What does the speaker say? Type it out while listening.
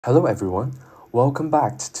Hello everyone, welcome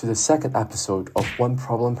back to the second episode of One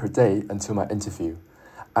Problem Per Day until my interview.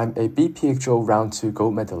 I'm a BPhO Round 2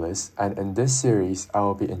 Gold Medalist, and in this series I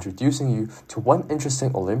will be introducing you to one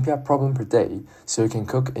interesting Olympiad problem per day so you can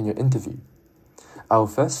cook in your interview. I will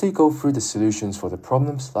firstly go through the solutions for the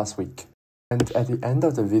problems last week, and at the end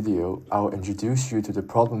of the video I will introduce you to the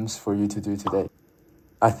problems for you to do today.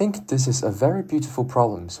 I think this is a very beautiful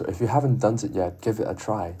problem, so if you haven't done it yet, give it a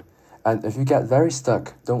try. And if you get very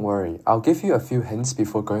stuck, don't worry, I'll give you a few hints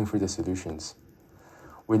before going through the solutions.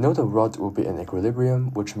 We know the rod will be in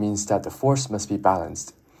equilibrium, which means that the force must be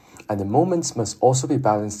balanced, and the moments must also be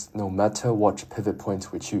balanced no matter what pivot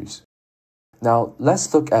point we choose. Now,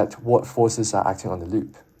 let's look at what forces are acting on the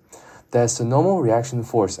loop. There's the normal reaction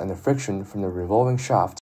force and the friction from the revolving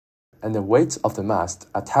shaft, and the weight of the mast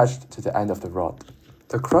attached to the end of the rod.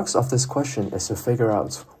 The crux of this question is to figure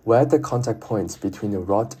out where the contact point between the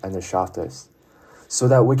rod and the shaft is, so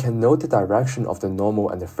that we can know the direction of the normal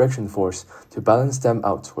and the friction force to balance them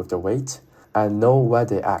out with the weight, and know where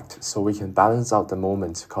they act so we can balance out the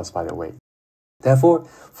moment caused by the weight. Therefore,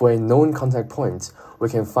 for a known contact point, we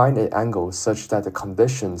can find an angle such that the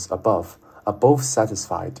conditions above are both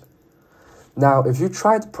satisfied. Now, if you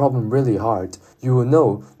try the problem really hard, you will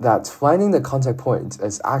know that finding the contact point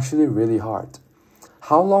is actually really hard.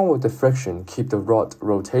 How long will the friction keep the rod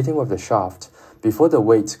rotating with the shaft before the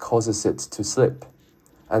weight causes it to slip?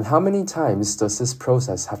 And how many times does this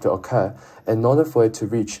process have to occur in order for it to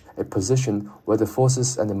reach a position where the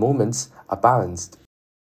forces and the moments are balanced?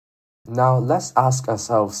 Now let's ask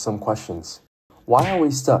ourselves some questions. Why are we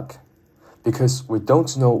stuck? Because we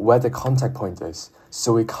don't know where the contact point is,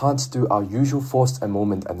 so we can't do our usual force and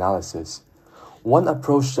moment analysis. One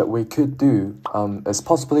approach that we could do is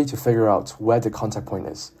possibly to figure out where the contact point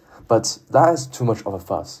is, but that is too much of a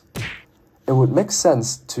fuss. It would make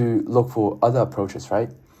sense to look for other approaches, right?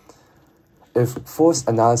 If force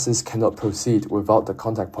analysis cannot proceed without the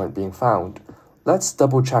contact point being found, let's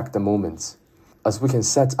double check the moments. As we can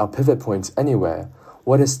set our pivot points anywhere,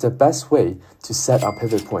 what is the best way to set our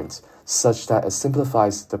pivot point such that it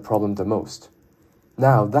simplifies the problem the most?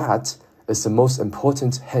 Now that is the most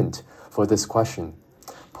important hint for this question.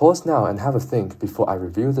 Pause now and have a think before I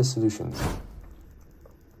reveal the solutions.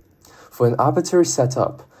 For an arbitrary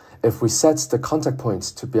setup, if we set the contact point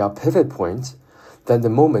to be our pivot point, then the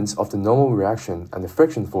moments of the normal reaction and the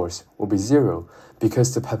friction force will be zero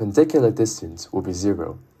because the perpendicular distance will be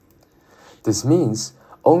zero. This means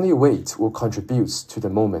only weight will contribute to the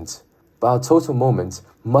moment, but our total moment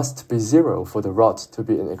must be zero for the rod to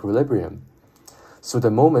be in equilibrium. So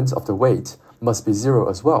the moment of the weight must be zero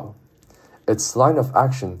as well. Its line of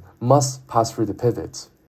action must pass through the pivot.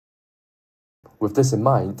 With this in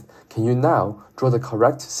mind, can you now draw the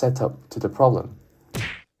correct setup to the problem?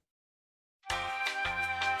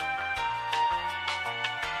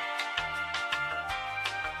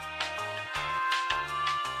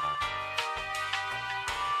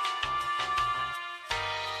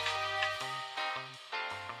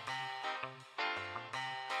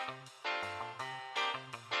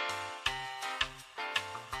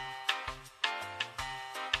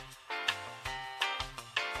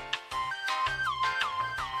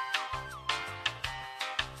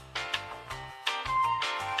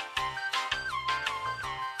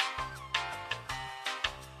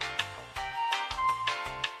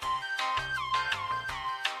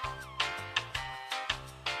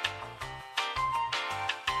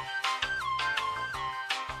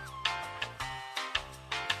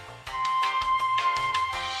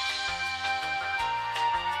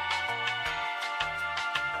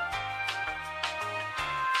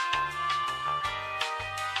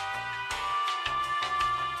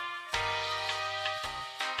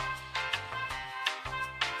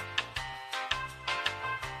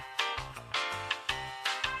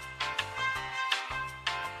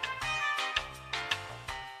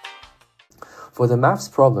 For the maths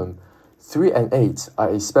problem, 3 and 8 are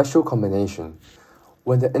a special combination.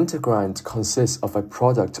 When the integrand consists of a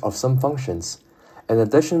product of some functions, in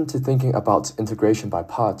addition to thinking about integration by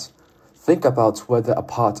part, think about whether a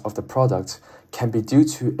part of the product can be due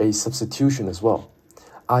to a substitution as well,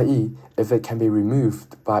 i.e., if it can be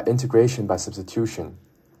removed by integration by substitution.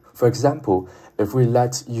 For example, if we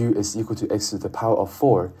let u is equal to x to the power of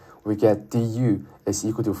 4, we get du is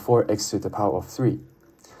equal to 4x to the power of 3.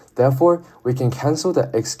 Therefore, we can cancel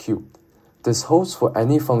the x cubed. This holds for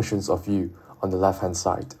any functions of u on the left-hand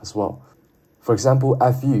side as well. For example,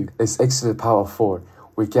 fu is x to the power of 4.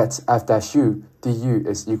 We get f-u du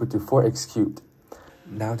is equal to 4x cubed.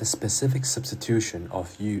 Now the specific substitution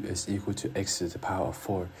of u is equal to x to the power of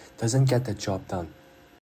 4 doesn't get the job done.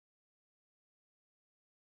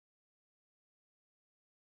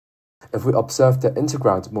 If we observe the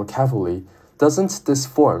interground more carefully, doesn't this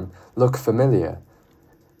form look familiar?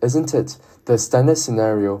 Isn't it the standard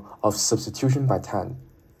scenario of substitution by tan?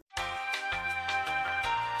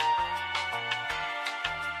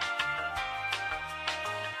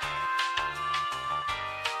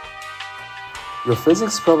 Your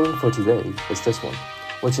physics problem for today is this one,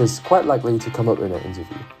 which is quite likely to come up in an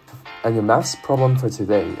interview. And your maths problem for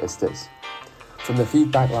today is this. From the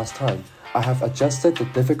feedback last time, I have adjusted the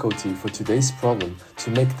difficulty for today's problem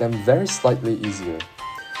to make them very slightly easier.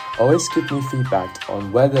 Always give me feedback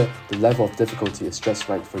on whether the level of difficulty is just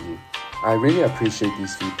right for you. I really appreciate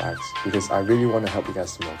these feedbacks because I really want to help you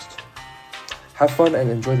guys the most. Have fun and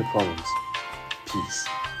enjoy the problems. Peace.